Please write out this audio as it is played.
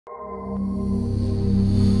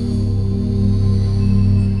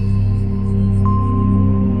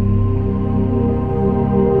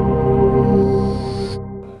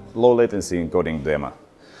Low latency encoding demo.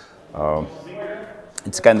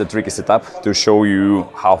 It's kind of tricky setup to show you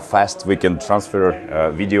how fast we can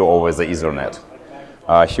transfer video over the Ethernet.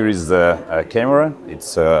 Here is the camera.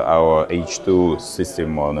 It's our H2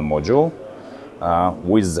 system on a module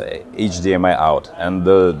with HDMI out, and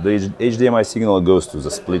the HDMI signal goes to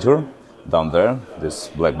the splitter down there, this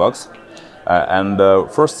black box, and the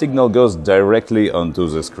first signal goes directly onto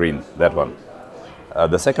the screen, that one.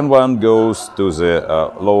 The second one goes to the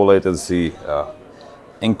low latency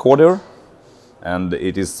encoder, and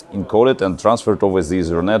it is encoded and transferred over the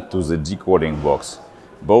Ethernet to the decoding box.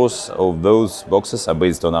 Both of those boxes are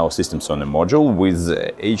based on our systems on a module with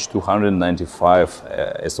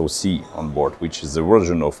H295 SoC on board, which is the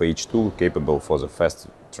version of H2 capable for the fast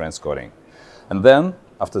transcoding. And then,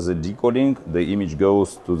 after the decoding, the image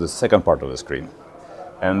goes to the second part of the screen.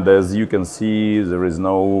 And as you can see, there is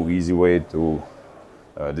no easy way to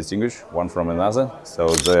distinguish one from another, so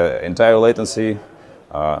the entire latency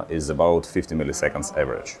is about 50 milliseconds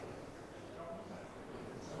average.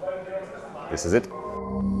 This is it.